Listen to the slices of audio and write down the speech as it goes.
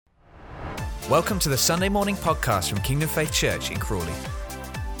Welcome to the Sunday morning podcast from Kingdom Faith Church in Crawley.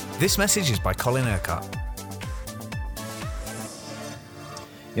 This message is by Colin Urquhart.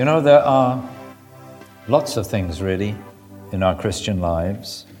 You know, there are lots of things really in our Christian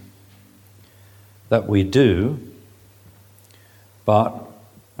lives that we do, but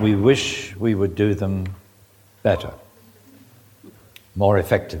we wish we would do them better, more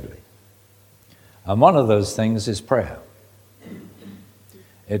effectively. And one of those things is prayer.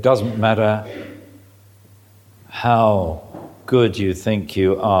 It doesn't matter how good you think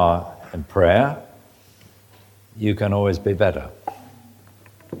you are in prayer, you can always be better.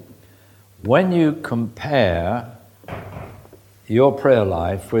 When you compare your prayer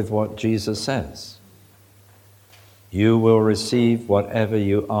life with what Jesus says, you will receive whatever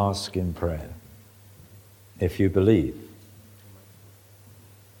you ask in prayer, if you believe.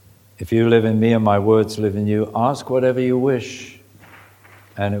 If you live in me and my words live in you, ask whatever you wish,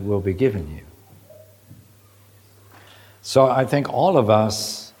 and it will be given you. So I think all of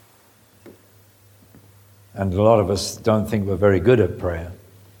us, and a lot of us don't think we're very good at prayer,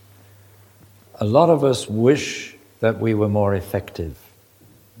 a lot of us wish that we were more effective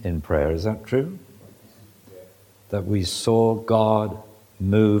in prayer. Is that true? That we saw God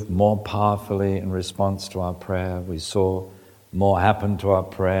move more powerfully in response to our prayer. We saw more happen to our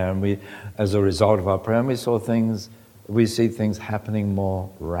prayer, and we, as a result of our prayer, and we see things happening more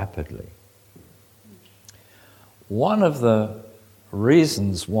rapidly. One of the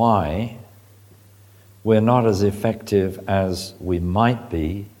reasons why we're not as effective as we might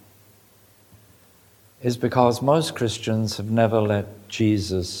be is because most Christians have never let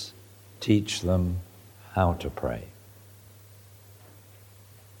Jesus teach them how to pray.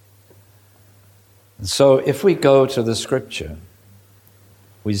 And so if we go to the scripture,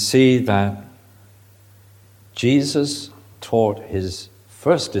 we see that Jesus taught his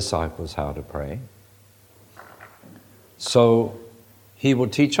first disciples how to pray, so he will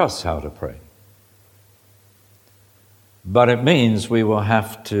teach us how to pray. But it means we will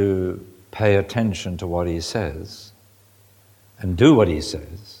have to pay attention to what he says and do what he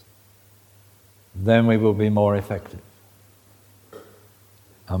says. Then we will be more effective.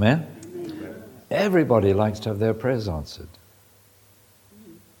 Amen? Amen. Everybody likes to have their prayers answered.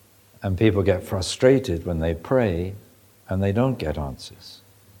 And people get frustrated when they pray and they don't get answers.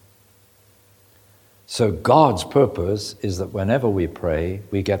 So God's purpose is that whenever we pray,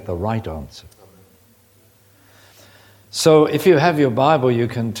 we get the right answer. So if you have your Bible, you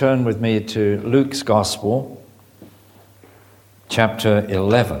can turn with me to Luke's Gospel, chapter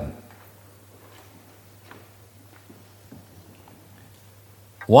 11.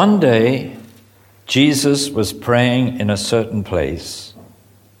 One day, Jesus was praying in a certain place.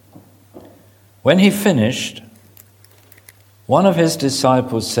 When he finished, one of his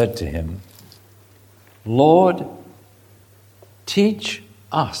disciples said to him, "Lord, teach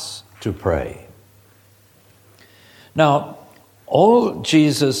us to pray." Now, all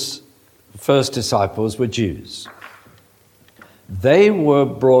Jesus' first disciples were Jews. They were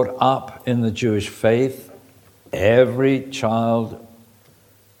brought up in the Jewish faith. Every child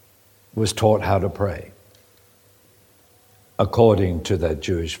was taught how to pray according to their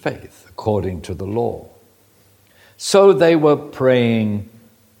Jewish faith, according to the law. So they were praying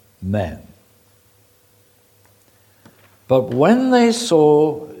men. But when they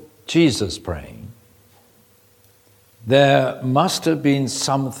saw Jesus praying, there must have been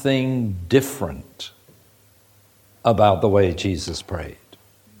something different about the way Jesus prayed.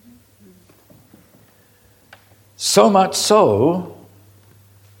 So much so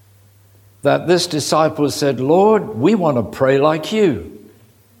that this disciple said, "Lord, we want to pray like you.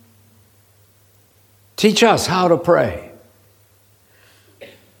 Teach us how to pray."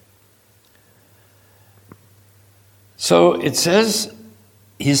 So it says,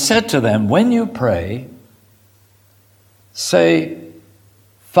 he said to them, "When you pray, say,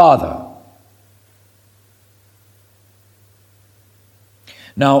 Father."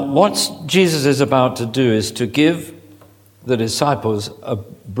 Now, what Jesus is about to do is to give the disciples a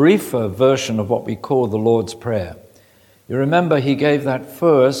briefer version of what we call the Lord's Prayer. You remember he gave that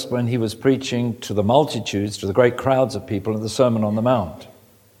first when he was preaching to the multitudes, to the great crowds of people in the Sermon on the Mount.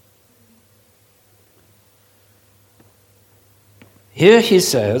 Here he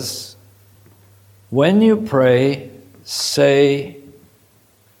says, when you pray, say,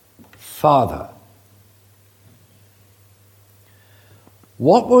 Father.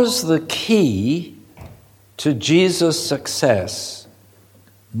 What was the key to Jesus' success,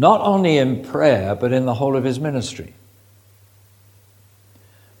 not only in prayer, but in the whole of his ministry?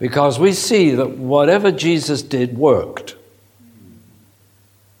 Because we see that whatever Jesus did worked.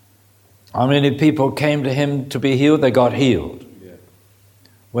 How many people came to him to be healed? They got healed. Yeah.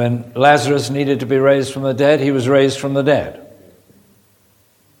 When Lazarus needed to be raised from the dead, he was raised from the dead.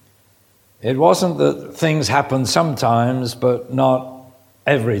 It wasn't that things happened sometimes, but not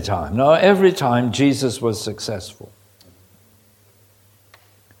every time. No, every time Jesus was successful.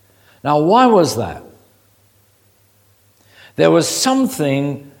 Now, why was that? There was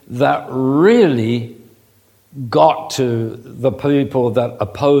something that really got to the people that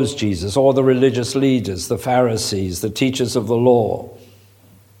opposed Jesus, or the religious leaders, the Pharisees, the teachers of the law.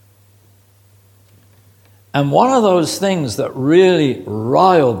 And one of those things that really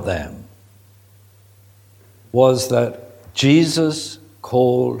riled them was that Jesus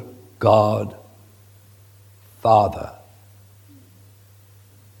called God Father.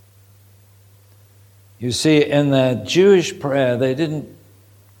 You see, in their Jewish prayer, they didn't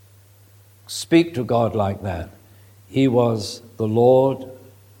speak to God like that. He was the Lord,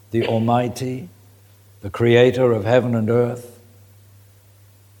 the Almighty, the Creator of heaven and earth.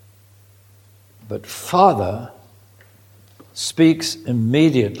 But Father speaks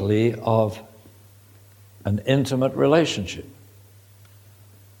immediately of an intimate relationship.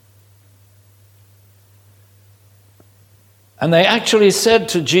 And they actually said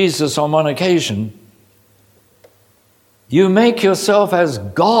to Jesus on one occasion, "You make yourself as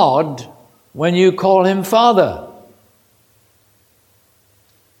God when you call him Father."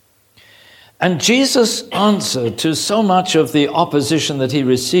 And Jesus' answer to so much of the opposition that he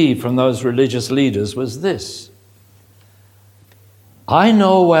received from those religious leaders was this: "I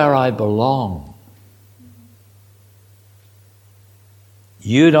know where I belong.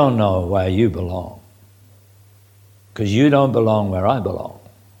 You don't know where you belong, because you don't belong where I belong."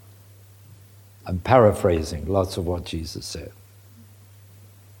 I'm paraphrasing lots of what Jesus said.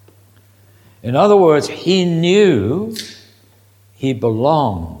 In other words, he knew he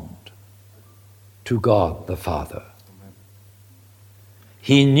belonged to God the Father.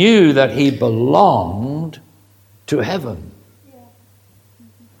 He knew that he belonged to heaven.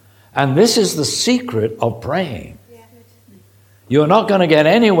 And this is the secret of praying. You're not going to get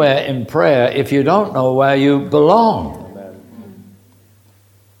anywhere in prayer if you don't know where you belong.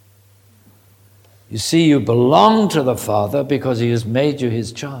 You see, you belong to the Father because he has made you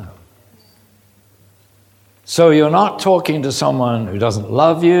his child. So you're not talking to someone who doesn't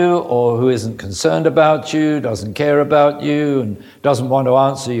love you or who isn't concerned about you, doesn't care about you, and doesn't want to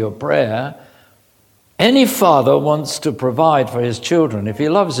answer your prayer. Any father wants to provide for his children if he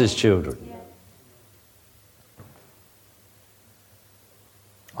loves his children.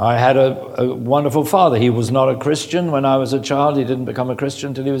 I had a wonderful father. He was not a Christian when I was a child. He didn't become a Christian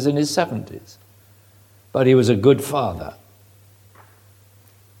until he was in his 70s. But he was a good father.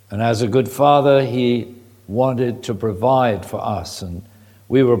 And as a good father, he wanted to provide for us. And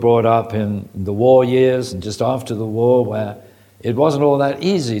we were brought up in the war years and just after the war, where it wasn't all that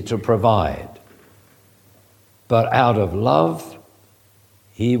easy to provide. But out of love,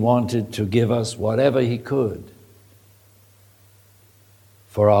 he wanted to give us whatever he could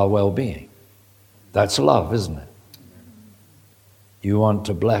for our well-being. That's love, isn't it? You want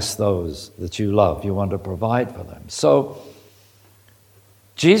to bless those that you love. You want to provide for them. So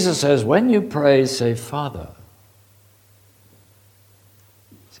Jesus says, when you pray, say, "Father,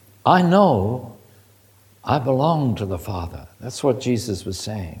 I know I belong to the Father." That's what Jesus was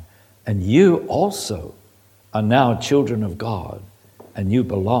saying. And you also are now children of God, and you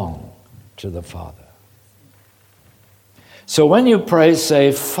belong to the Father. So when you pray,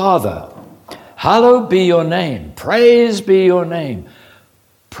 say, "Father, hallowed be your name. Praise be your name."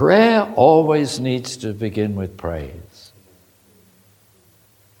 Prayer always needs to begin with praise.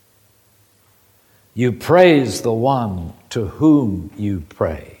 You praise the one to whom you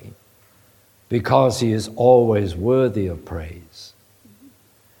pray because he is always worthy of praise.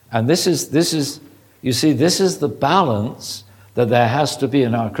 And this is, you see, this is the balance that there has to be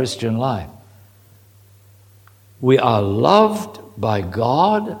in our Christian life. We are loved by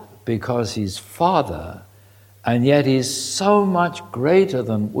God because he's Father, and yet he's so much greater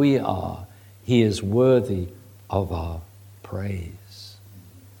than we are. He is worthy of our praise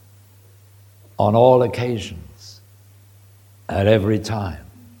on all occasions, at every time.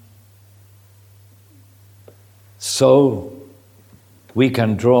 So we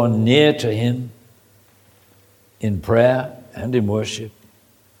can draw near to him in prayer and in worship,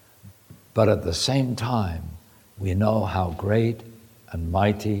 but at the same time, we know how great and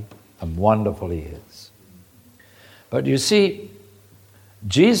mighty and wonderful he is. But you see,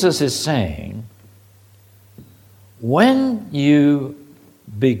 Jesus is saying, when you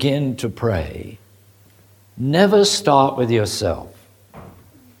begin to pray, never start with yourself.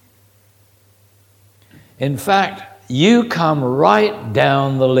 In fact, you come right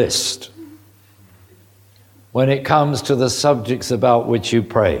down the list when it comes to the subjects about which you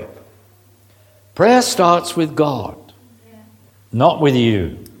pray. Prayer starts with God, not with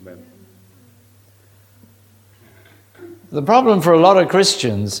you. The problem for a lot of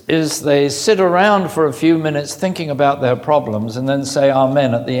Christians is they sit around for a few minutes thinking about their problems and then say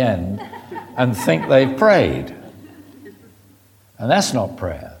amen at the end and think they've prayed. And that's not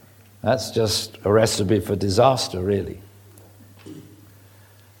prayer. That's just a recipe for disaster, really.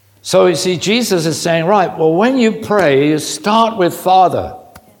 So you see, Jesus is saying, right, well, when you pray, you start with Father.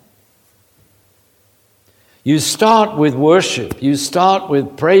 You start with worship. You start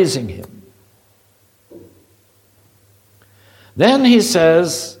with praising Him. Then he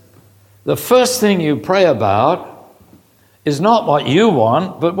says, the first thing you pray about is not what you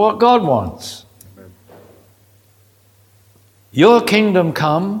want, but what God wants. Your kingdom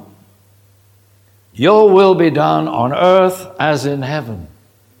come, your will be done on earth as in heaven.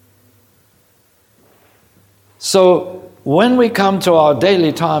 So when we come to our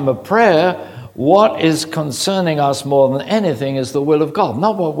daily time of prayer, what is concerning us more than anything is the will of God,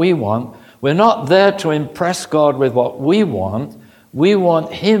 not what we want. We're not there to impress God with what we want. We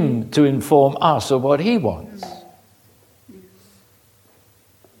want Him to inform us of what He wants.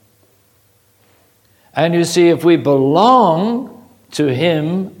 And you see, if we belong to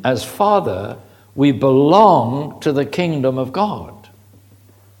Him as Father, we belong to the kingdom of God.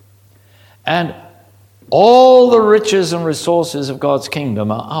 And all the riches and resources of God's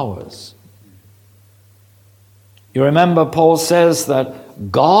kingdom are ours. You remember Paul says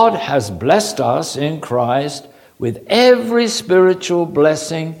that God has blessed us in Christ with every spiritual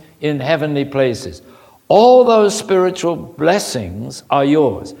blessing in heavenly places. All those spiritual blessings are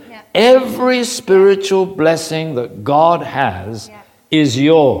yours. Yeah. Every spiritual blessing that God has is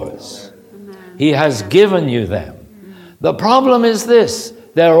yours. He has given you them. The problem is this: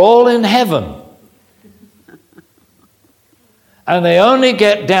 they're all in heaven. And they only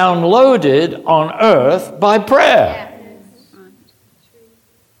get downloaded on earth by prayer.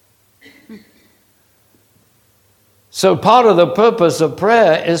 So part of the purpose of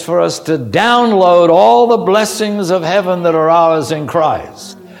prayer is for us to download all the blessings of heaven that are ours in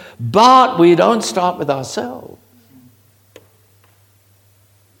Christ. But we don't start with ourselves.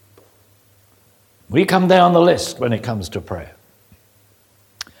 We come down the list when it comes to prayer.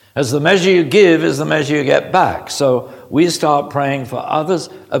 As the measure you give is the measure you get back. So we start praying for others,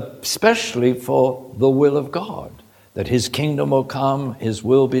 especially for the will of God, that His kingdom will come, His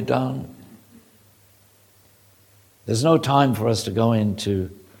will be done. There's no time for us to go into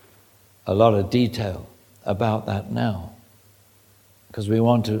a lot of detail about that now, because we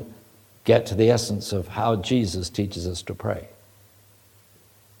want to get to the essence of how Jesus teaches us to pray.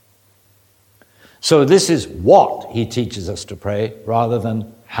 So this is what He teaches us to pray rather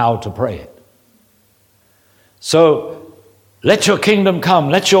than how to pray it. So, let your kingdom come,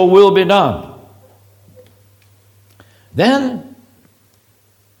 let your will be done. Then,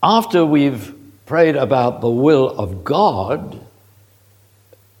 after we've prayed about the will of God,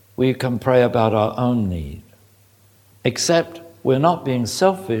 we can pray about our own need. Except we're not being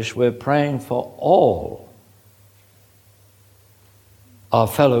selfish, we're praying for all our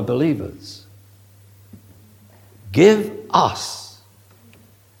fellow believers. Give us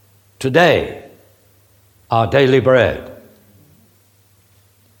today our daily bread.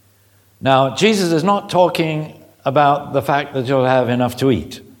 Now, Jesus is not talking about the fact that you'll have enough to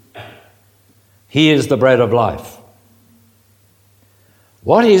eat. He is the bread of life.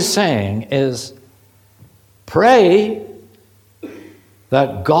 What He's saying is, pray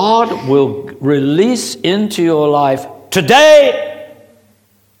that God will release into your life today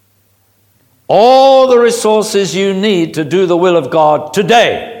all the resources you need to do the will of God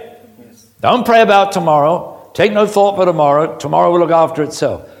today. Don't pray about tomorrow. Take no thought for tomorrow. Tomorrow will look after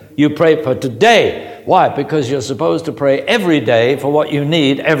itself. You pray for today. Why? Because you're supposed to pray every day for what you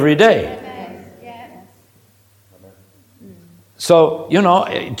need every day. So,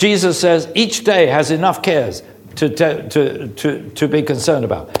 Jesus says each day has enough cares to be concerned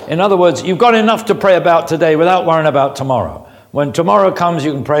about. In other words, you've got enough to pray about today without worrying about tomorrow. When tomorrow comes,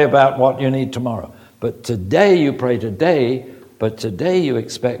 you can pray about what you need tomorrow. But today you pray today. But today you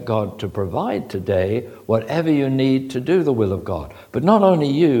expect God to provide today whatever you need to do the will of God. But not only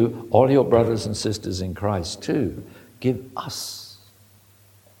you, all your brothers and sisters in Christ too. Give us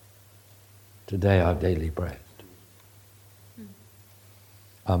today our daily bread.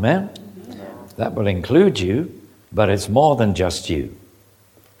 Amen? That will include you, but it's more than just you.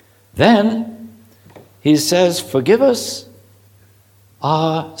 Then He says, forgive us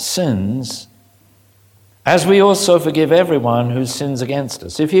our sins As we also forgive everyone who sins against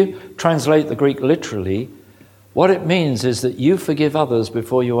us. If you translate the Greek literally, what it means is that you forgive others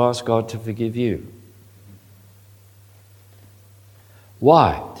before you ask God to forgive you.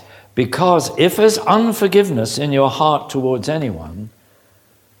 Why? Because if there's unforgiveness in your heart towards anyone,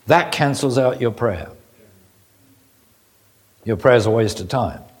 that cancels out your prayer. Your prayer is a waste of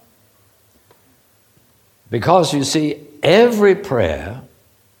time. Because you see, every prayer,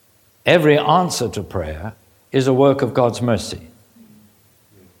 every answer to prayer is a work of God's mercy.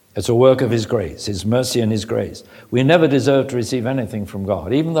 It's a work of His grace, His mercy and His grace. We never deserve to receive anything from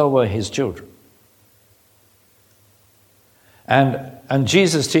God, even though we're His children. And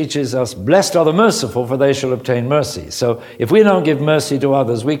Jesus teaches us, blessed are the merciful, for they shall obtain mercy. So if we don't give mercy to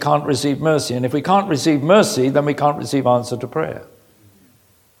others, we can't receive mercy. And if we can't receive mercy, then we can't receive answer to prayer.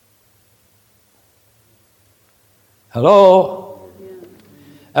 Hello?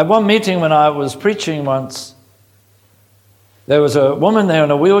 At one meeting when I was preaching once, there was a woman there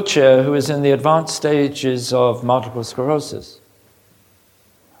in a wheelchair who was in the advanced stages of multiple sclerosis.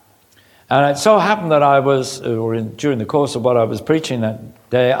 And it so happened that during the course of what I was preaching that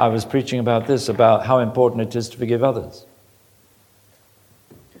day, I was preaching about this, about how important it is to forgive others.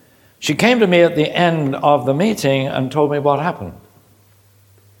 She came to me at the end of the meeting and told me what happened.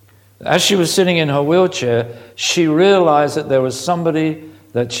 As she was sitting in her wheelchair, she realized that there was somebody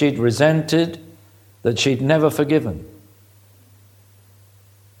that she'd resented, that she'd never forgiven.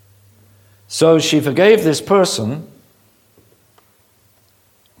 So she forgave this person.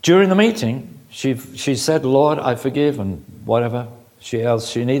 During the meeting, she said, Lord, I forgive, and whatever else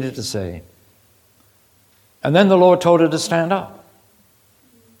she needed to say. And then the Lord told her to stand up.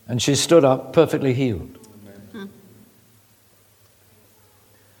 And she stood up perfectly healed.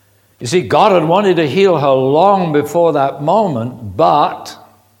 You see, God had wanted to heal her long before that moment, but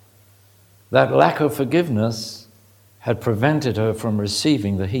that lack of forgiveness had prevented her from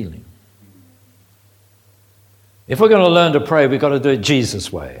receiving the healing. If we're going to learn to pray, we've got to do it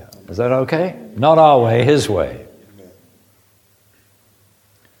Jesus' way. Is that okay? Not our way, His way.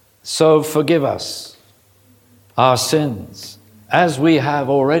 So forgive us our sins, as we have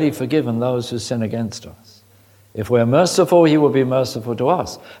already forgiven those who sin against us. If we're merciful, He will be merciful to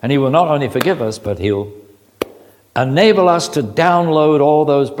us. And He will not only forgive us, but He'll enable us to download all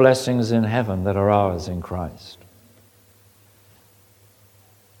those blessings in heaven that are ours in Christ.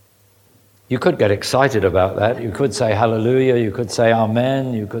 You could get excited about that. You could say hallelujah, you could say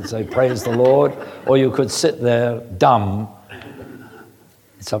amen, you could say praise the Lord, or you could sit there dumb.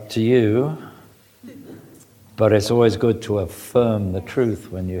 It's up to you. But it's always good to affirm the truth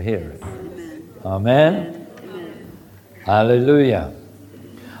when you hear it. Amen? Amen. Hallelujah.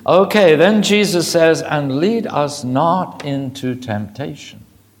 Okay, then Jesus says, and lead us not into temptation.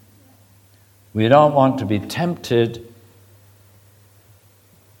 We don't want to be tempted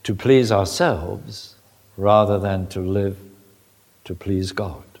to please ourselves rather than to live to please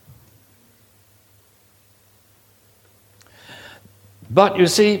God. But you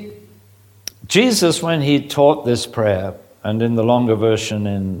see, Jesus, when He taught this prayer, and in the longer version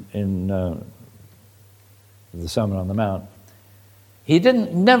in the Sermon on the Mount, He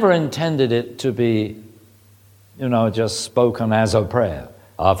never intended it to be, just spoken as a prayer.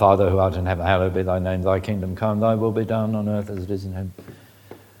 Our Father who art in heaven, hallowed be thy name, thy kingdom come, thy will be done on earth as it is in heaven.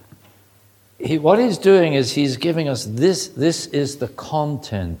 What He's doing is He's giving us this is the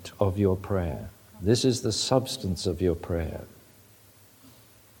content of your prayer. This is the substance of your prayer.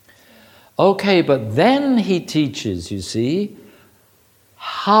 Okay, but then He teaches, you see,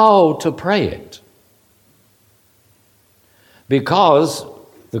 how to pray it. Because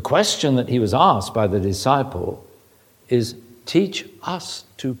the question that He was asked by the disciple is, teach us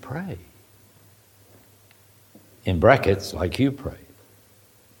to pray. In brackets, like you pray.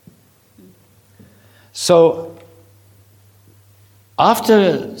 So,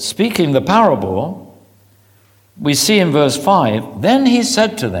 after speaking the parable, we see in verse 5, then He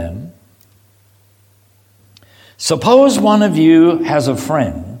said to them, suppose one of you has a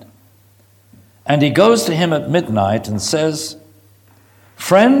friend, and he goes to him at midnight and says,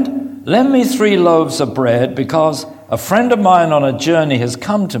 friend, lend me 3 loaves of bread, because a friend of mine on a journey has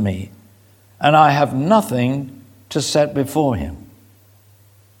come to me, and I have nothing to set before him.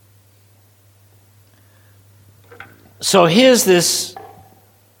 So here's this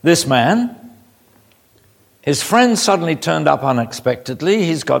man. His friend suddenly turned up unexpectedly.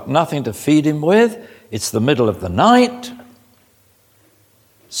 He's got nothing to feed him with. It's the middle of the night.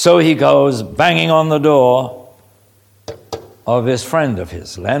 So he goes banging on the door of this friend of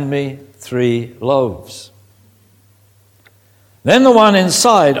his. Lend me 3 loaves. Then the one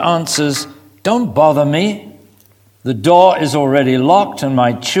inside answers, Don't bother me. The door is already locked and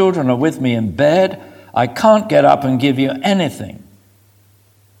my children are with me in bed. I can't get up and give you anything.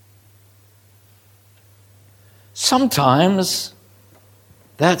 Sometimes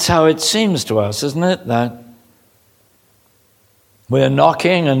that's how it seems to us, isn't it? That we're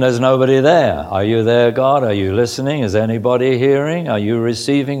knocking and there's nobody there. Are you there, God? Are you listening? Is anybody hearing? Are you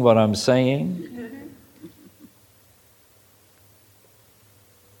receiving what I'm saying?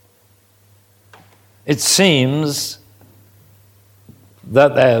 It seems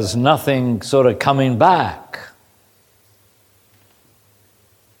that there's nothing sort of coming back.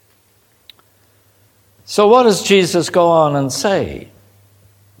 So what does Jesus go on and say?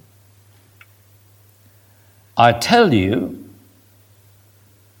 I tell you,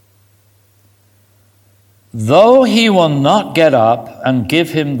 though he will not get up and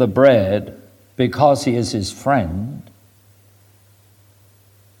give him the bread because he is his friend.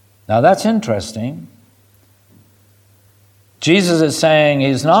 Now that's interesting. Jesus is saying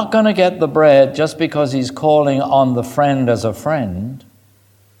he's not going to get the bread just because he's calling on the friend as a friend.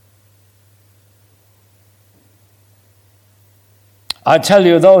 I tell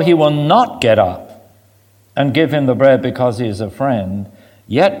you, though he will not get up and give him the bread because he is a friend,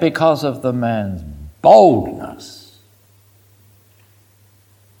 yet because of the man's boldness,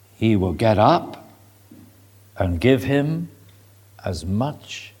 he will get up and give him as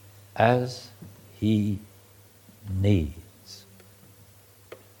much as he needs.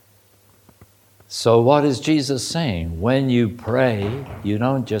 So what is Jesus saying? When you pray, you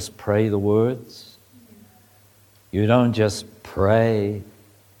don't just pray the words. You don't just pray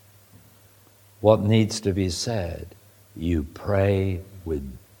what needs to be said. You pray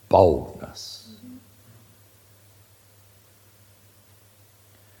with boldness.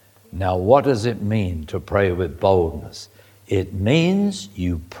 Now, what does it mean to pray with boldness? It means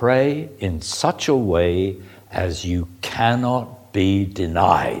you pray in such a way as you cannot be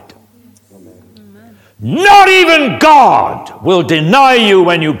denied. Amen. Not even God will deny you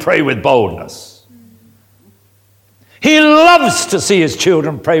when you pray with boldness. He loves to see his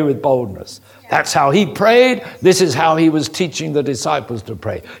children pray with boldness. That's how he prayed. This is how he was teaching the disciples to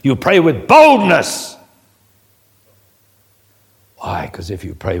pray. You pray with boldness. Why? Because if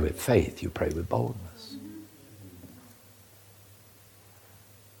you pray with faith, you pray with boldness.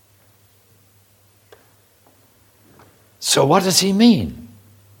 So what does he mean?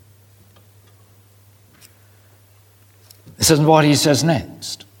 This is what he says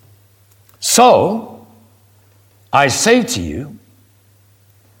next. So, I say to you,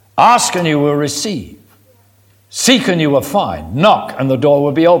 ask and you will receive. Seek and you will find. Knock and the door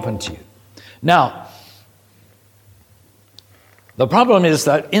will be open to you. Now, the problem is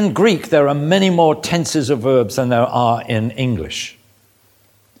that in Greek there are many more tenses of verbs than there are in English.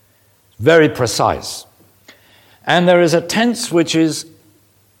 Very precise. And there is a tense which is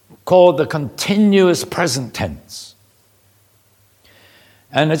called the continuous present tense.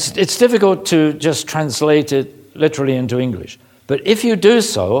 And it's difficult to just translate it literally into English. But if you do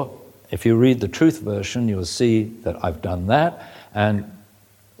so, if you read the Truth version, you'll see that I've done that. And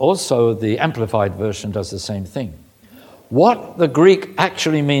also the Amplified version does the same thing. What the Greek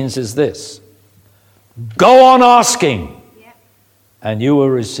actually means is this: go on asking, and you will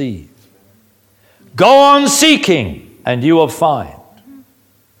receive. Go on seeking, and you will find.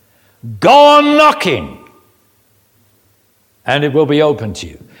 Go on knocking, and it will be open to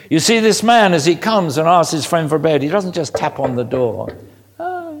you. You see, this man, as he comes and asks his friend for bread, he doesn't just tap on the door.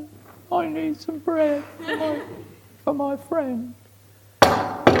 Oh, I need some bread for my friend.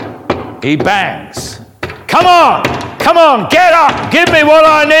 He bangs. Come on, get up, give me what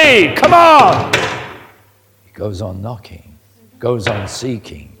I need, come on. He goes on knocking, goes on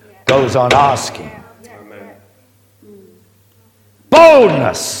seeking, goes on asking. Amen.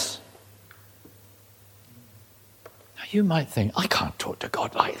 Boldness. Now you might think, I can't talk to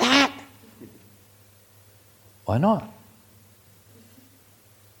God like that. Why not?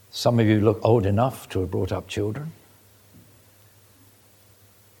 Some of you look old enough to have brought up children.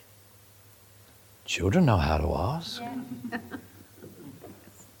 Children know how to ask.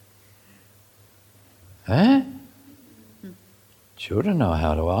 Eh? Children know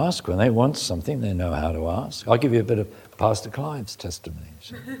how to ask. When they want something, they know how to ask. I'll give you a bit of Pastor Clive's testimony.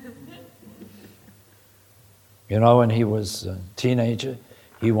 You know, when he was a teenager,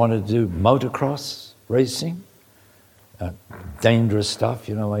 he wanted to do motocross racing. Dangerous stuff,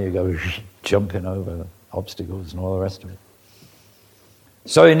 you know, where you go jumping over obstacles and all the rest of it.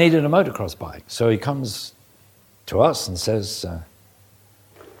 So he needed a motocross bike. So he comes to us and says,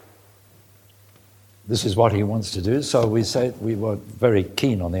 this is what he wants to do. So we said we were very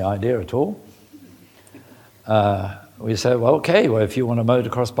keen on the idea at all. we said, well, okay, well, if you want a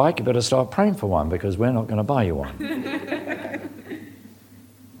motocross bike, you better start praying for one, because we're not going to buy you one.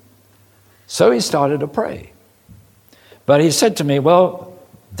 So he started to pray. But he said to me, well,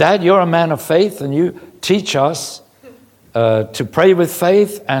 Dad, you're a man of faith, and you teach us to pray with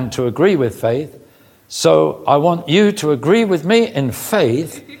faith and to agree with faith. So I want you to agree with me in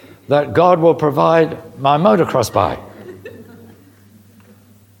faith that God will provide my motocross bike.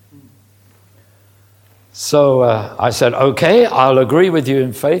 So I said, okay, I'll agree with you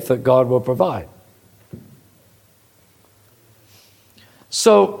in faith that God will provide.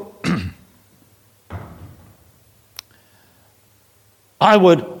 So I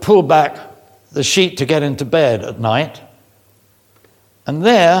would pull back the sheet to get into bed at night, and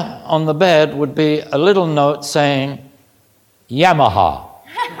there on the bed would be a little note saying, Yamaha.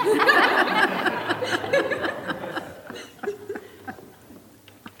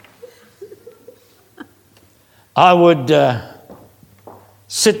 I would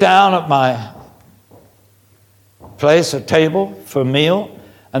sit down at my place, a table for a meal,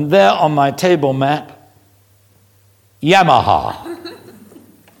 and there on my table mat, Yamaha.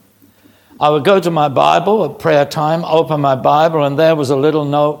 I would go to my Bible at prayer time, open my Bible, and there was a little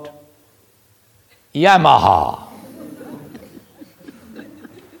note, Yamaha.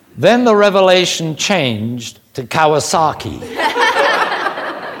 Then the revelation changed to Kawasaki,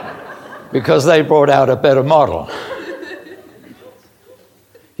 because they brought out a better model.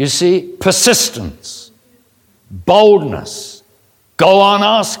 You see, persistence, boldness, go on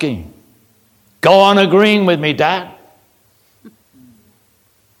asking, go on agreeing with me, Dad.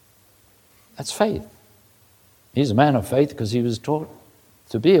 That's faith. He's a man of faith because he was taught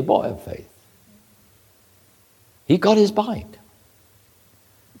to be a boy of faith. He got his bike.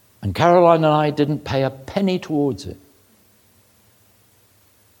 And Caroline and I didn't pay a penny towards it.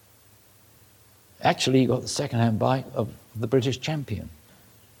 Actually, he got the second-hand bike of the British champion.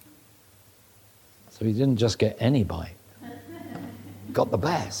 So he didn't just get any bike. He got the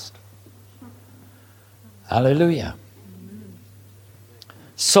best. Hallelujah.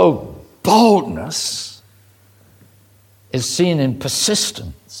 So boldness is seen in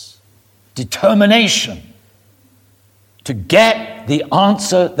persistence, determination to get the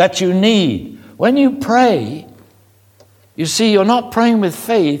answer that you need. When you pray, you see, you're not praying with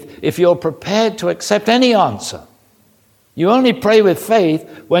faith if you're prepared to accept any answer. You only pray with faith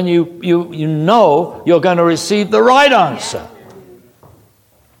when you know you're going to receive the right answer.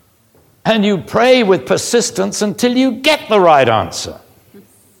 And you pray with persistence until you get the right answer.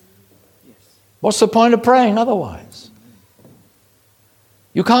 What's the point of praying otherwise?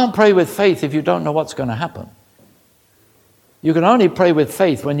 You can't pray with faith if you don't know what's going to happen. You can only pray with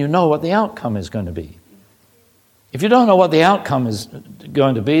faith when you know what the outcome is going to be. If you don't know what the outcome is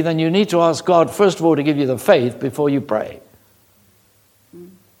going to be, then you need to ask God, first of all, to give you the faith before you pray.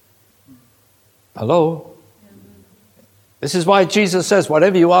 Hello? This is why Jesus says,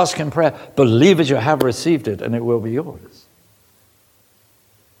 whatever you ask in prayer, believe that you have received it and it will be yours.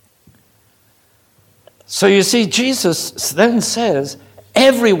 So you see, Jesus then says,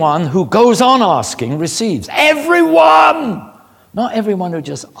 everyone who goes on asking receives. Everyone! Not everyone who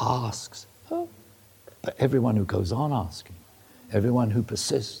just asks, but everyone who goes on asking. Everyone who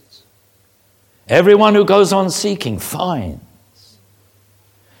persists. Everyone who goes on seeking finds.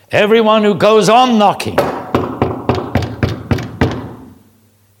 Everyone who goes on knocking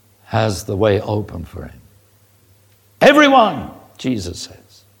has the way open for him. Everyone, Jesus says.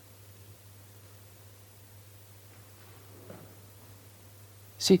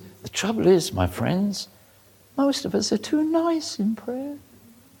 See, the trouble is, my friends, most of us are too nice in prayer.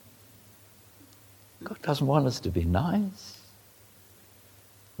 God doesn't want us to be nice.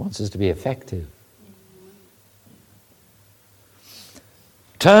 He wants us to be effective.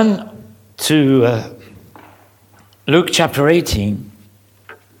 Turn to Luke chapter 18.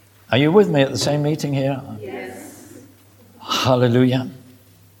 Are you with me at the same meeting here? Yes. Hallelujah.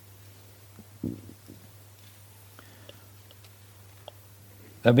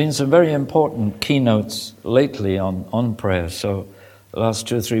 There have been some very important keynotes lately on prayer, so the last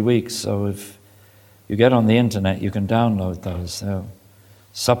 2 or 3 weeks. So if you get on the internet, you can download those. They'll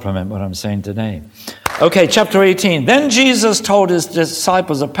supplement what I'm saying today. Okay, chapter 18. Then Jesus told his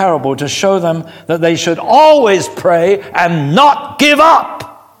disciples a parable to show them that they should always pray and not give up.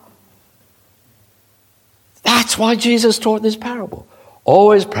 That's why Jesus taught this parable.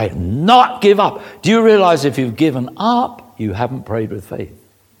 Always pray, not give up. Do you realize if you've given up, you haven't prayed with faith?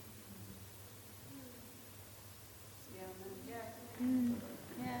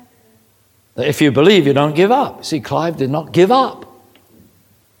 If you believe, you don't give up. See, Clive did not give up.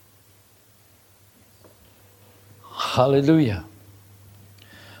 Hallelujah.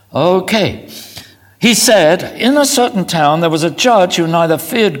 Okay. He said, in a certain town there was a judge who neither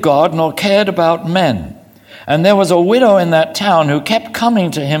feared God nor cared about men. And there was a widow in that town who kept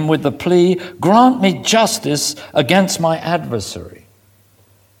coming to him with the plea, "Grant me justice against my adversary."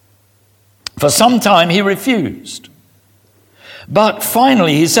 For some time he refused. But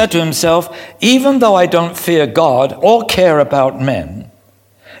finally he said to himself, "Even though I don't fear God or care about men,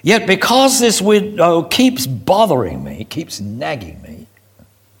 yet because this widow keeps bothering me, keeps nagging me,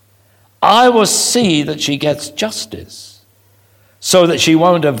 I will see that she gets justice, so that she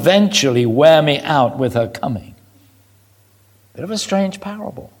won't eventually wear me out with her coming." Bit of a strange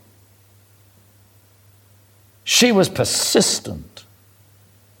parable. She was persistent.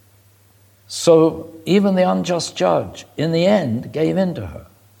 So even the unjust judge, in the end, gave in to her.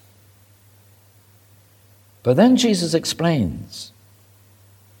 But then Jesus explains.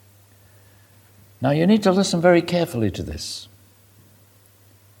 Now you need to listen very carefully to this.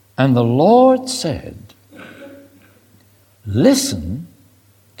 And the Lord said, "Listen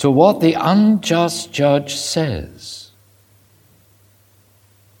to what the unjust judge says."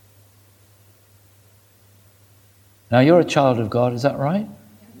 Now you're a child of God, is that right?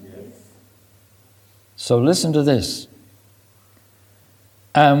 Yes. So listen to this.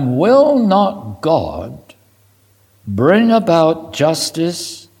 "And will not God bring about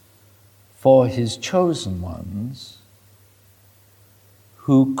justice for his chosen ones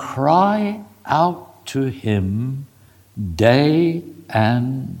who cry out to him day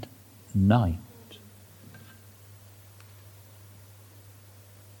and night?"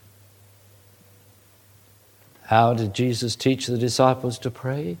 How did Jesus teach the disciples to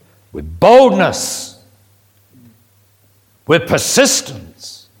pray? With boldness, with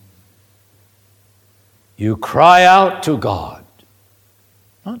persistence. You cry out to God,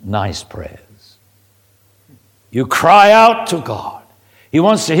 not nice prayers. You cry out to God. He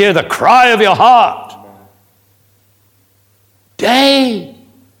wants to hear the cry of your heart. Day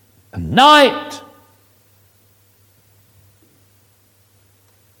and night.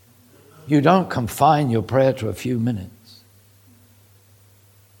 You don't confine your prayer to a few minutes,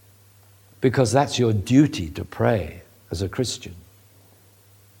 because that's your duty to pray as a Christian.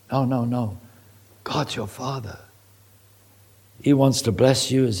 No. God's your Father. He wants to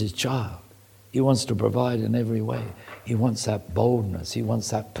bless you as his child. He wants to provide in every way. He wants that boldness. He wants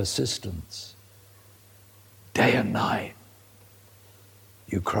that persistence. Day and night,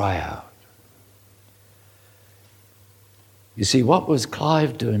 you cry out. You see, what was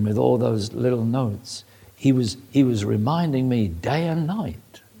Clive doing with all those little notes? He was reminding me day and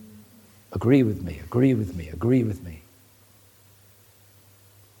night, agree with me, agree with me, agree with me.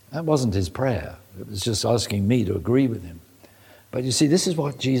 That wasn't his prayer. It was just asking me to agree with him. But you see, this is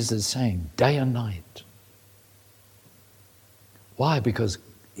what Jesus is saying, day and night. Why? Because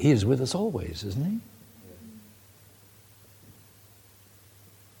he is with us always, isn't he?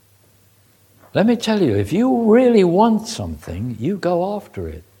 Let me tell you, if you really want something, you go after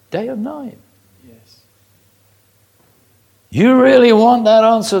it, day and night. Yes. You really want that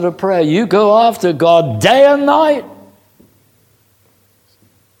answer to prayer, you go after God day and night.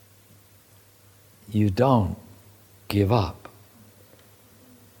 You don't give up.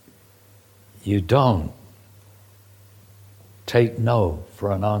 You don't take no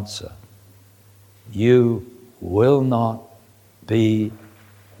for an answer. You will not be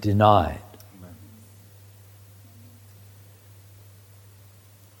denied.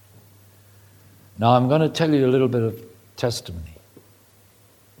 Now I'm going to tell you a little bit of testimony.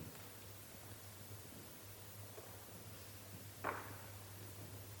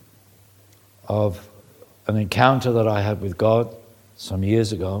 Of an encounter that I had with God some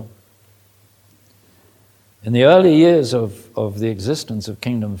years ago. In the early years of the existence of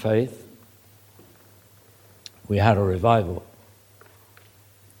Kingdom Faith, we had a revival.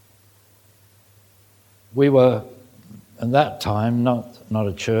 We were, at that time, not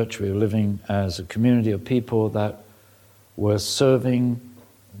a church. We were living as a community of people that were serving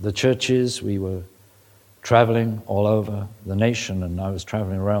the churches. We were traveling all over the nation, and I was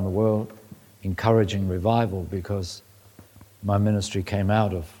traveling around the world encouraging revival, because my ministry came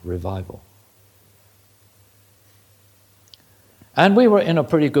out of revival. And we were in a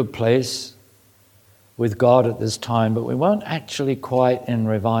pretty good place with God at this time, but we weren't actually quite in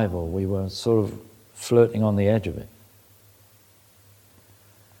revival. We were sort of flirting on the edge of it.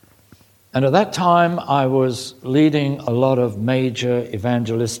 And at that time, I was leading a lot of major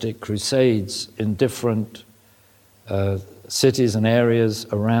evangelistic crusades in different cities and areas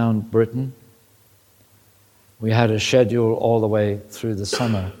around Britain. We had a schedule all the way through the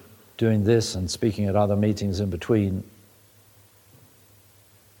summer doing this and speaking at other meetings in between.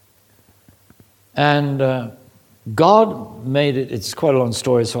 And God made it, it's quite a long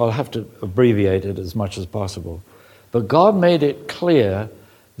story, so I'll have to abbreviate it as much as possible. But God made it clear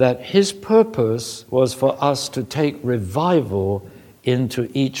that his purpose was for us to take revival into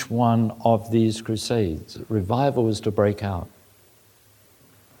each one of these crusades. Revival was to break out.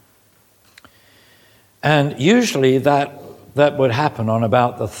 And usually that would happen on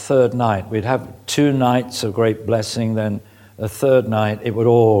about the third night. We'd have 2 nights of great blessing, then the third night it would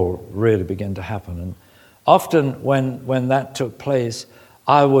all really begin to happen. And often when that took place,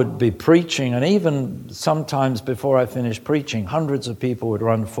 I would be preaching, and even sometimes before I finished preaching, hundreds of people would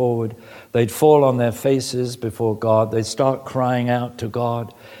run forward. They'd fall on their faces before God. They'd start crying out to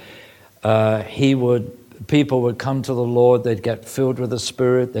God. People would come to the Lord. They'd get filled with the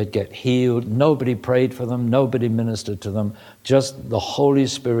Spirit. They'd get healed. Nobody prayed for them. Nobody ministered to them. Just the Holy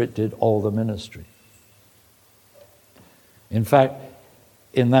Spirit did all the ministry. In fact,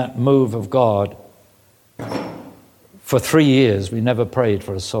 in that move of God, for 3 years, we never prayed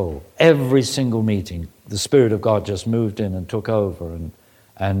for a soul. Every single meeting, the Spirit of God just moved in and took over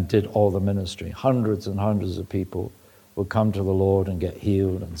and did all the ministry. Hundreds and hundreds of people would come to the Lord and get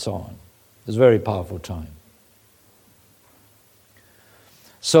healed and so on. It was a very powerful time.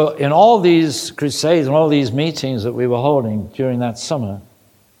 So in all these crusades and all these meetings that we were holding during that summer,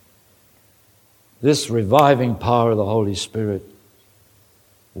 this reviving power of the Holy Spirit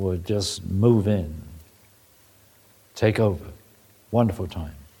would just move in, take over. Wonderful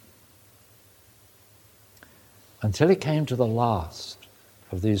time. Until it came to the last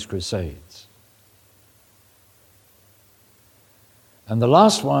of these crusades. And the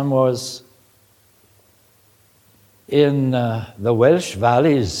last one was in the Welsh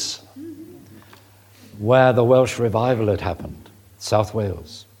valleys, where the Welsh revival had happened, South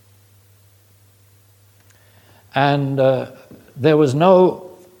Wales. And there was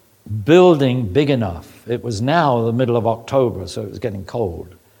no building big enough. It was now the middle of October, so it was getting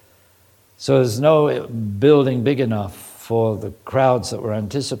cold. So there's no building big enough for the crowds that were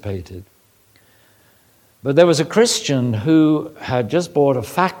anticipated. But there was a Christian who had just bought a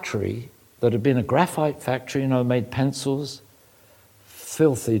factory that had been a graphite factory, made pencils.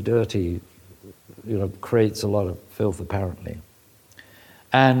 Filthy, dirty, creates a lot of filth apparently.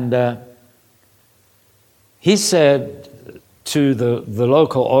 And he said to the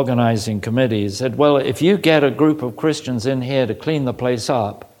local organizing committee, he said, well, if you get a group of Christians in here to clean the place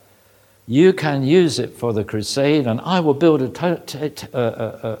up, you can use it for the crusade, and I will build a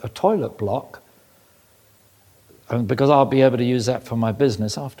toilet block because I'll be able to use that for my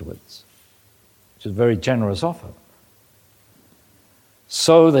business afterwards. Which is a very generous offer.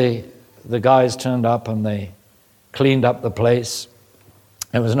 So the guys turned up and they cleaned up the place.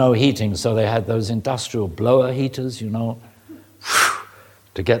 There was no heating, so they had those industrial blower heaters, to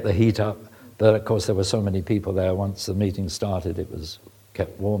get the heat up. But of course there were so many people there, once the meeting started, it was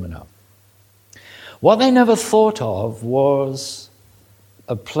kept warm enough. What they never thought of was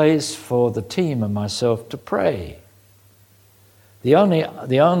a place for the team and myself to pray. The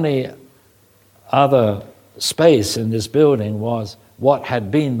only other space in this building was what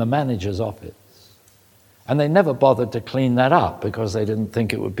had been the manager's office. And they never bothered to clean that up because they didn't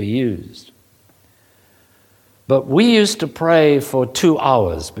think it would be used. But we used to pray for 2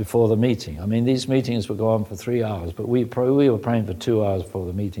 hours before the meeting. I mean, these meetings would go on for 3 hours, but we were praying for 2 hours before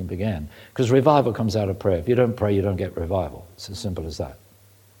the meeting began. Because revival comes out of prayer. If you don't pray, you don't get revival. It's as simple as that.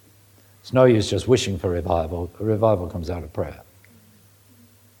 It's no use just wishing for revival. Revival comes out of prayer.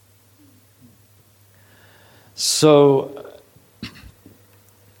 So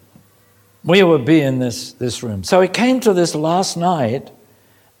we would be in this room. So it came to this last night,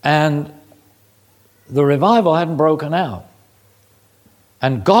 and the revival hadn't broken out.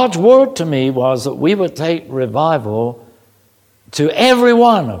 And God's word to me was that we would take revival to every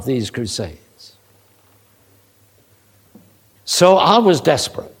one of these crusades. So I was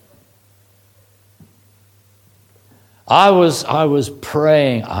desperate. I was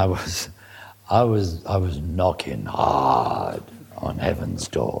praying. I was knocking hard on heaven's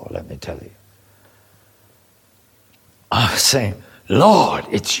door, let me tell you. I was saying, Lord,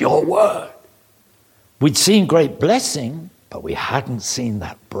 it's your word. We'd seen great blessing, but we hadn't seen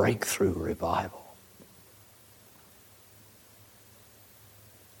that breakthrough revival.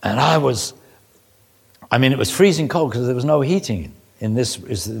 And it was freezing cold because there was no heating in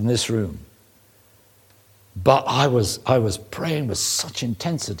this room. But I was praying with such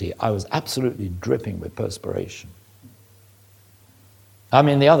intensity, I was absolutely dripping with perspiration. I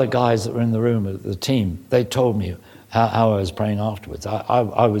mean, the other guys that were in the room, the team, they told me, how I was praying afterwards. I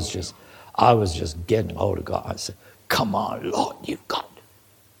was just getting hold of God. I said, come on, Lord, you've got it.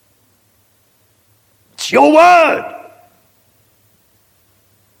 It's your word.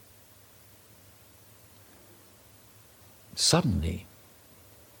 Suddenly,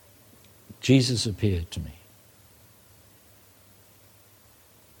 Jesus appeared to me.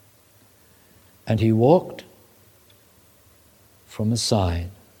 And he walked from the side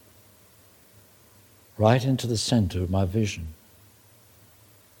right into the center of my vision.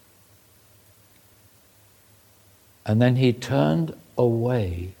 And then he turned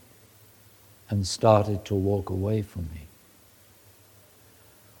away and started to walk away from me.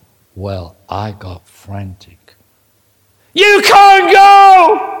 Well, I got frantic. You can't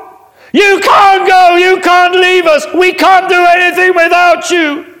go! You can't go! You can't leave us! We can't do anything without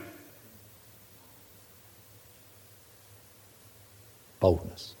you!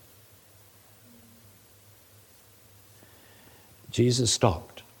 Boldness. Jesus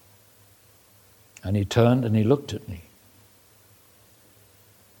stopped. And he turned and he looked at me.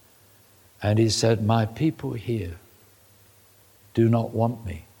 And he said, my people here do not want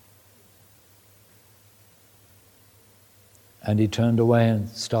me. And he turned away and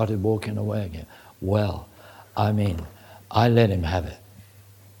started walking away again. Well, I let him have it.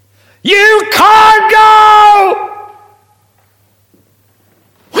 You can't go!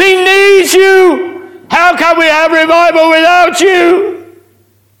 We need you! How can we have revival without you?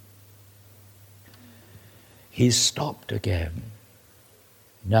 He stopped again.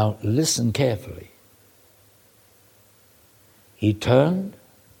 Now listen carefully. He turned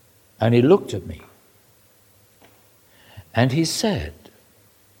and he looked at me. And he said,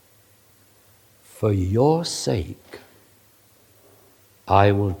 for your sake,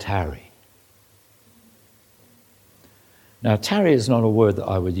 I will tarry. Now, tarry is not a word that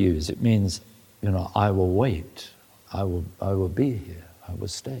I would use. It means, I will wait. I will be here. I will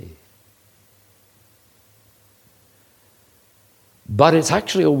stay. But it's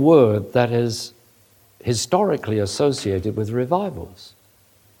actually a word that is historically associated with revivals.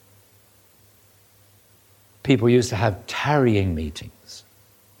 People used to have tarrying meetings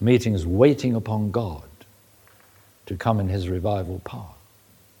waiting upon God to come in his revival power.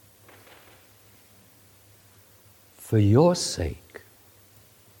 For your sake,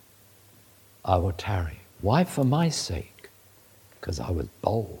 I will tarry. Why for my sake? Because I was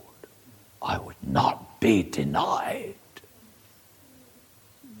bold. I would not be denied.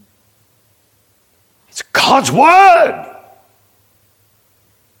 It's God's word.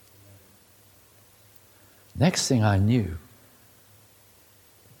 Next thing I knew,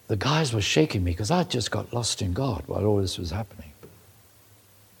 the guys were shaking me because I just got lost in God while all this was happening.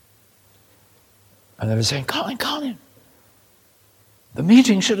 And they were saying, Colin, the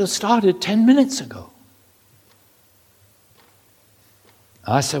meeting should have started 10 minutes ago.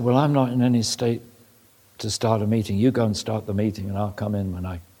 I said, well, I'm not in any state to start a meeting. You go and start the meeting and I'll come in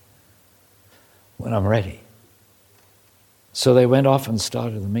when I'm ready. So they went off and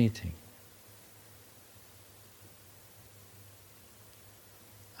started the meeting.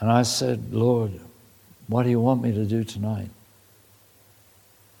 And I said, Lord, what do you want me to do tonight?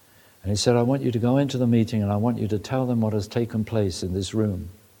 And he said, I want you to go into the meeting and I want you to tell them what has taken place in this room.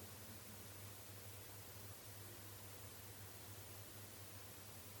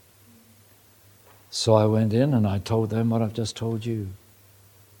 So I went in and I told them what I've just told you.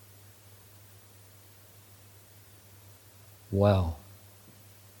 Well,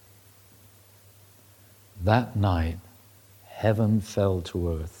 that night, heaven fell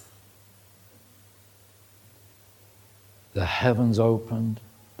to earth. The heavens opened,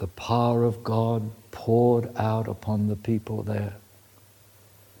 the power of God poured out upon the people there.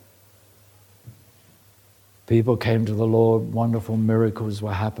 People came to the Lord, wonderful miracles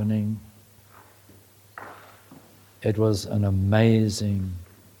were happening. It was an amazing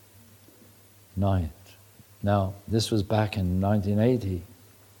night. Now, this was back in 1980.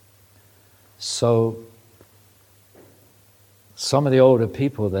 So, some of the older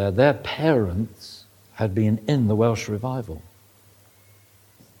people there, their parents had been in the Welsh revival.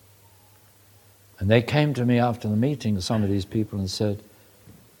 And they came to me after the meeting, some of these people, and said,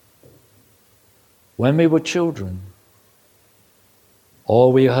 when we were children,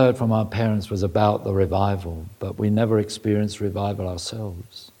 all we heard from our parents was about the revival, but we never experienced revival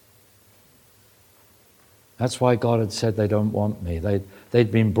ourselves. That's why God had said they don't want me.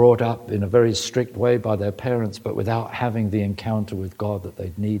 They'd been brought up in a very strict way by their parents, but without having the encounter with God that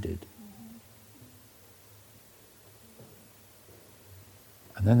they'd needed.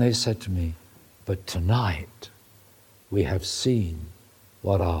 And then they said to me, but tonight we have seen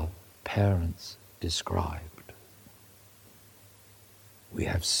what our parents described. We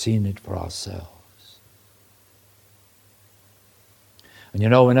have seen it for ourselves. And you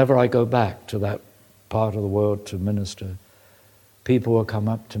know, whenever I go back to that part of the world to minister, people will come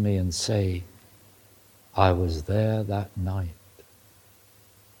up to me and say, I was there that night.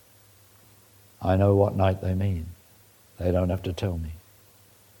 I know what night they mean. They don't have to tell me.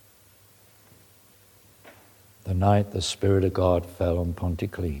 The night the Spirit of God fell on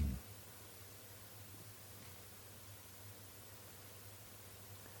Pontyclean.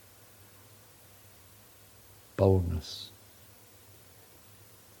 Boldness.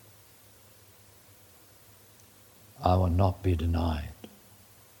 I will not be denied.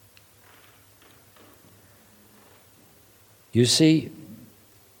 You see,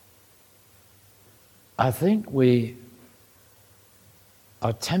 I think we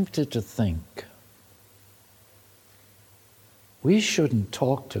are tempted to think we shouldn't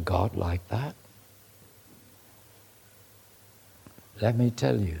talk to God like that. Let me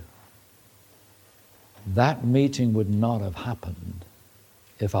tell you, that meeting would not have happened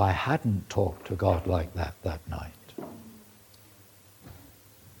if I hadn't talked to God like that night.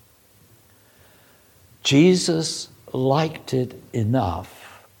 Jesus liked it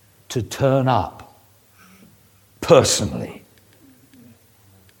enough to turn up personally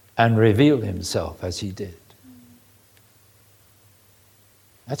and reveal himself as he did.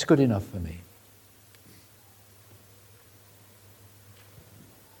 That's good enough for me.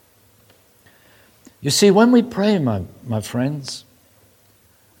 You see, when we pray, my friends,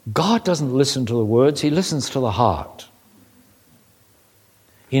 God doesn't listen to the words, he listens to the heart.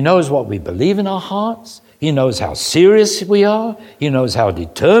 He knows what we believe in our hearts. He knows how serious we are. He knows how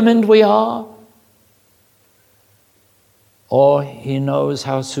determined we are. Or he knows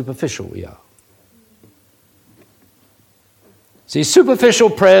how superficial we are. See, superficial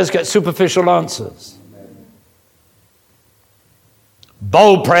prayers get superficial answers.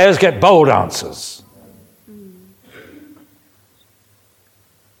 Bold prayers get bold answers.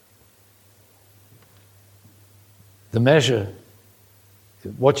 The measure,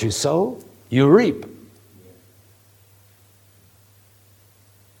 what you sow, you reap.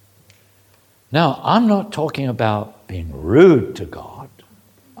 Now, I'm not talking about being rude to God.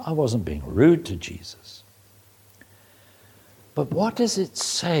 I wasn't being rude to Jesus. But what does it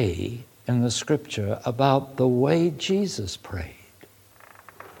say in the scripture about the way Jesus prayed?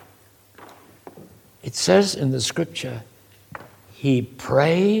 It says in the scripture, he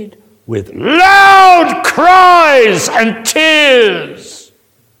prayed with loud cries and tears.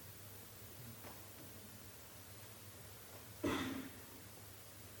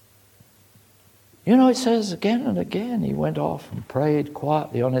 You know, it says again and again, he went off and prayed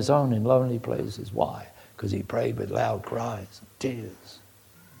quietly on his own in lonely places. Why? Because he prayed with loud cries and tears.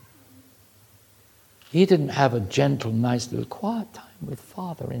 He didn't have a gentle, nice little quiet time with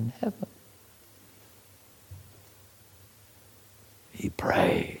Father in heaven. He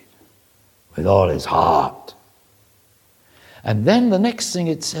prayed with all his heart. And then the next thing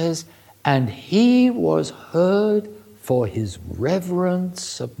it says, and he was heard for his reverent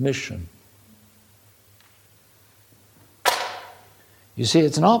submission. You see,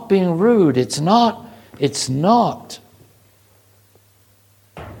 it's not being rude. It's not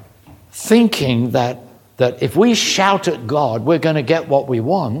thinking that if we shout at God, we're going to get what we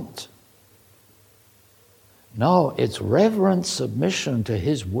want. No, it's reverent submission to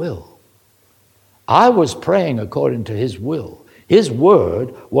his will. I was praying according to his will. His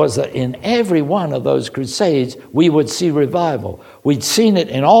word was that in every one of those crusades, we would see revival. We'd seen it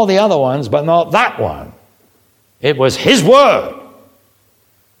in all the other ones, but not that one. It was his word.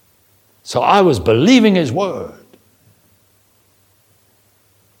 So I was believing his word.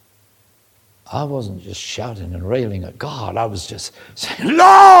 I wasn't just shouting and railing at God. I was just saying,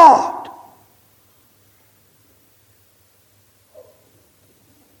 Lord!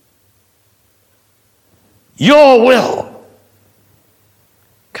 Your will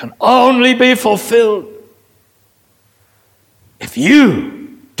can only be fulfilled if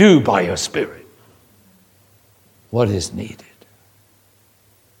you do by your Spirit what is needed.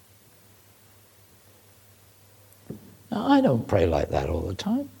 Now, I don't pray like that all the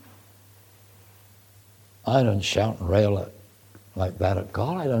time. I don't shout and rail like that at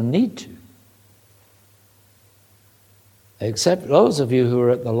God. I don't need to. Except those of you who were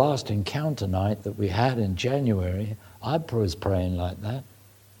at the last encounter night that we had in January, I was praying like that.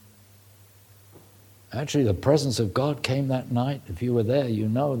 Actually, the presence of God came that night. If you were there, you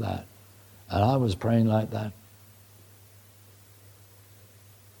know that. And I was praying like that.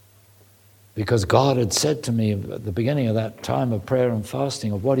 Because God had said to me at the beginning of that time of prayer and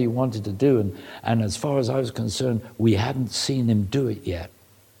fasting of what he wanted to do, and as far as I was concerned, we hadn't seen him do it yet.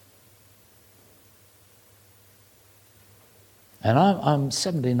 And I'm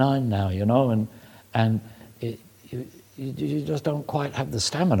 79 now, and you just don't quite have the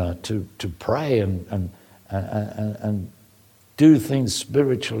stamina to pray and do things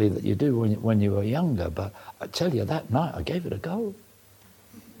spiritually that you do when you were younger. But I tell you, that night I gave it a go.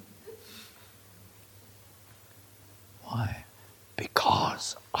 Why?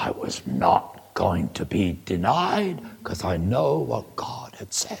 Because I was not going to be denied, because I know what God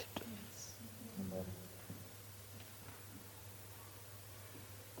had said.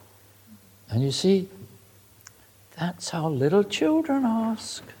 And you see, that's how little children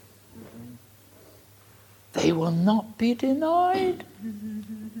ask. They will not be denied.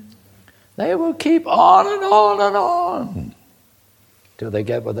 They will keep on and on and on till they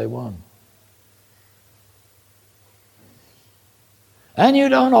get what they want. And you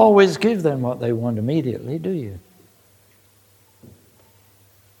don't always give them what they want immediately, do you?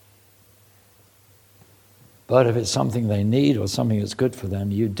 But if it's something they need or something that's good for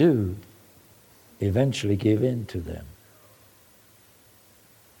them, you do eventually give in to them.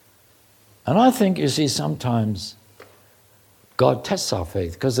 And I think, you see, sometimes God tests our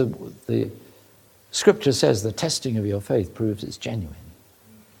faith, because the Scripture says the testing of your faith proves it's genuine.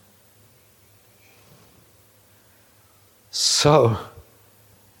 So,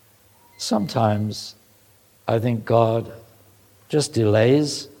 sometimes I think God just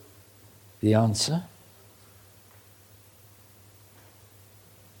delays the answer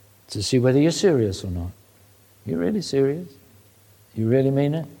to see whether you're serious or not. You really serious? You really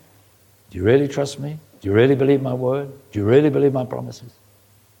mean it? Do you really trust me? Do you really believe my word? Do you really believe my promises?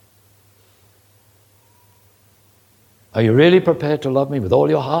 Are you really prepared to love me with all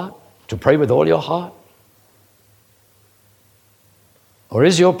your heart? To pray with all your heart? Or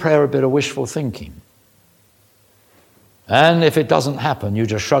is your prayer a bit of wishful thinking? And if it doesn't happen, you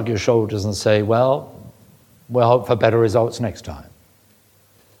just shrug your shoulders and say, well, we'll hope for better results next time.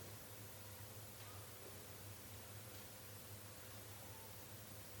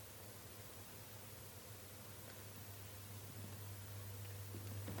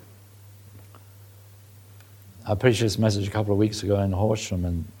 I preached this message a couple of weeks ago in Horsham,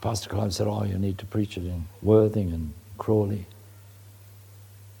 and Pastor Clive said, you need to preach it in Worthing and Crawley.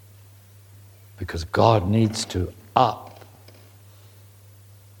 Because God needs to up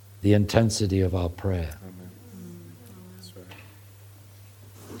the intensity of our prayer. That's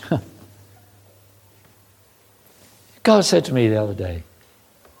right. God said to me the other day,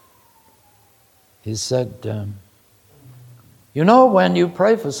 he said, when you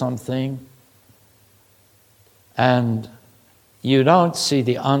pray for something and you don't see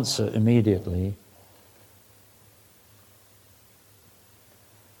the answer immediately,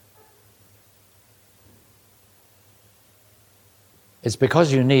 it's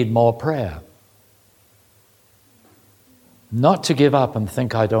because you need more prayer. Not to give up and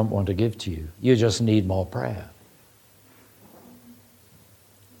think I don't want to give to you. You just need more prayer.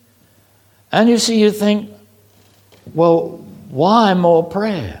 And you see, you think, well, why more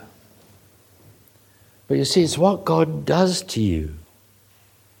prayer? But you see, it's what God does to you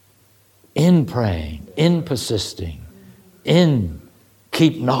in praying, in persisting, in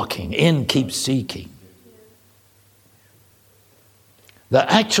keep knocking, in keep seeking, that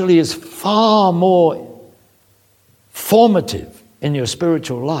actually is far more formative in your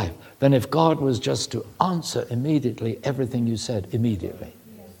spiritual life than if God was just to answer immediately everything you said immediately.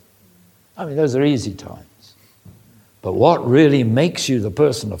 I mean, those are easy times. But what really makes you the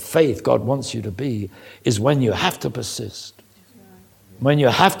person of faith God wants you to be is when you have to persist, when you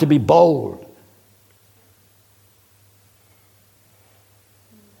have to be bold.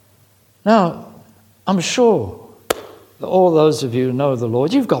 Now, I'm sure that all those of you who know the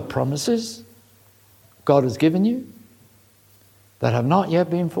Lord, you've got promises God has given you that have not yet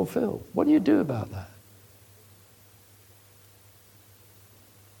been fulfilled. What do you do about that?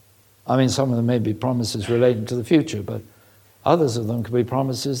 I mean, some of them may be promises relating to the future, but others of them could be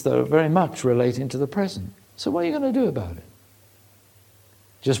promises that are very much relating to the present. So what are you going to do about it?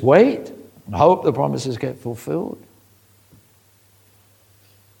 Just wait and hope the promises get fulfilled?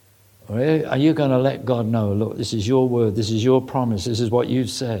 Or are you going to let God know, look, this is your word, this is your promise, this is what you've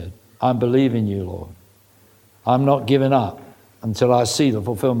said. I believe in you, Lord. I'm not giving up until I see the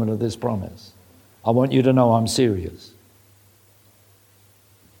fulfillment of this promise. I want you to know I'm serious.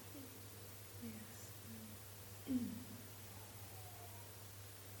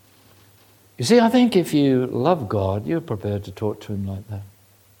 You see, I think if you love God, you're prepared to talk to him like that.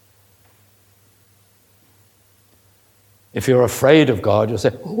 If you're afraid of God, you'll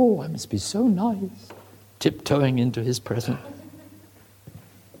say, oh, I must be so nice, tiptoeing into his presence.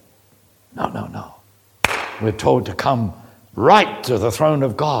 No. We're told to come right to the throne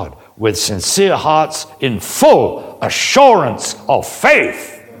of God with sincere hearts in full assurance of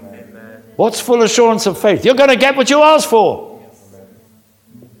faith. Amen. What's full assurance of faith? You're going to get what you ask for.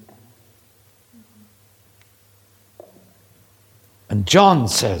 And John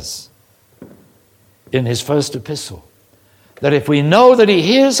says in his first epistle that if we know that he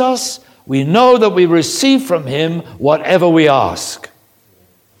hears us, we know that we receive from him whatever we ask.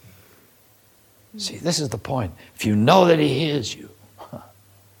 See, this is the point. If you know that he hears you,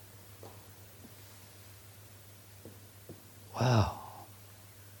 wow,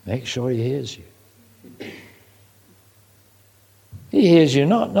 make sure he hears you. He hears you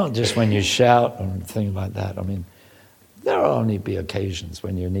not just when you shout and things like that. I mean, there will only be occasions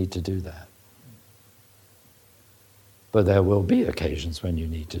when you need to do that. But there will be occasions when you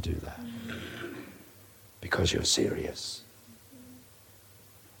need to do that because you're serious.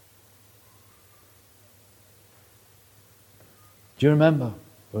 Do you remember?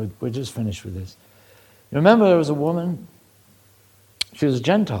 We're just finished with this. You remember there was a woman, she was a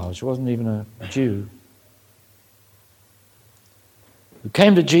Gentile, she wasn't even a Jew, who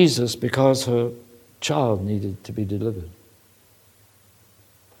came to Jesus because her child needed to be delivered.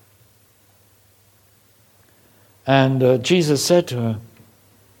 And Jesus said to her,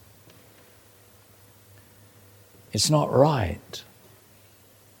 it's not right,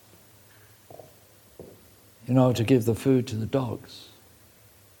 to give the food to the dogs.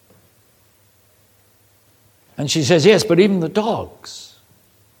 And she says, yes, but even the dogs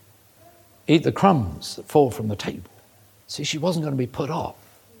eat the crumbs that fall from the table. See, she wasn't going to be put off.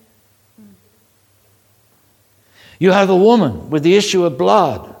 You have a woman with the issue of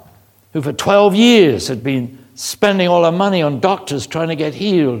blood who for 12 years had been spending all her money on doctors trying to get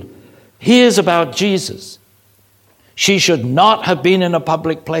healed, hears about Jesus. She should not have been in a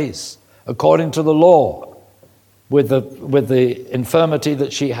public place, according to the law. With the infirmity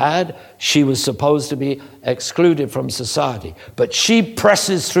that she had, she was supposed to be excluded from society. But she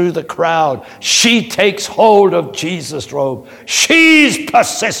presses through the crowd. She takes hold of Jesus' robe. She's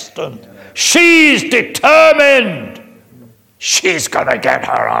persistent. She's determined. She's going to get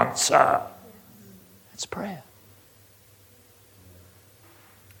her answer. It's prayer.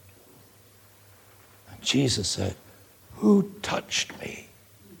 And Jesus said, who touched me?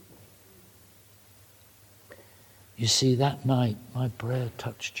 You see, that night, my prayer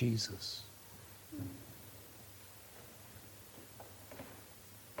touched Jesus.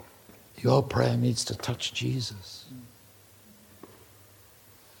 Your prayer needs to touch Jesus.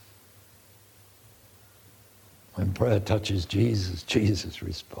 When prayer touches Jesus, Jesus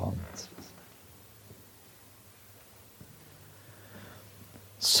responds.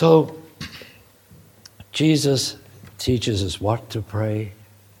 So, Jesus teaches us what to pray.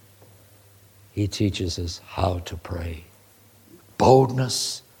 He teaches us how to pray.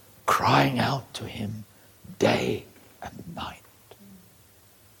 Boldness, crying out to him day and night.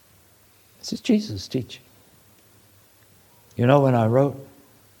 This is Jesus' teaching. When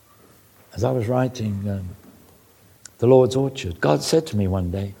as I was writing The Lord's Orchard, God said to me one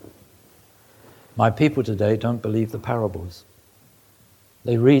day, my people today don't believe the parables.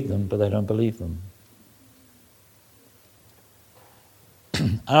 They read them, but they don't believe them.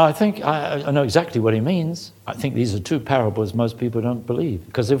 And I think I know exactly what he means. I think these are two parables most people don't believe.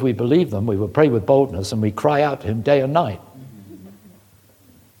 Because if we believe them, we will pray with boldness and we cry out to him day and night.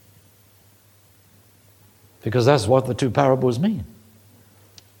 Because that's what the two parables mean.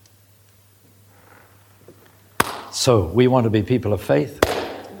 So we want to be people of faith.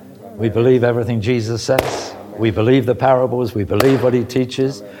 We believe everything Jesus says. We believe the parables. We believe what he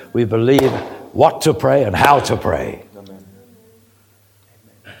teaches. We believe what to pray and how to pray.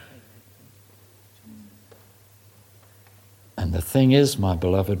 And the thing is, my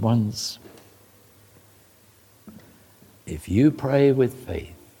beloved ones, if you pray with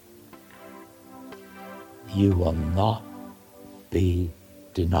faith, you will not be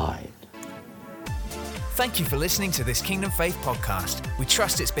denied. Thank you for listening to this Kingdom Faith podcast. We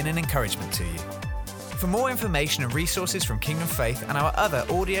trust it's been an encouragement to you. For more information and resources from Kingdom Faith and our other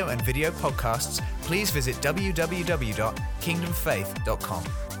audio and video podcasts, please visit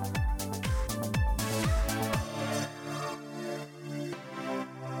www.kingdomfaith.com.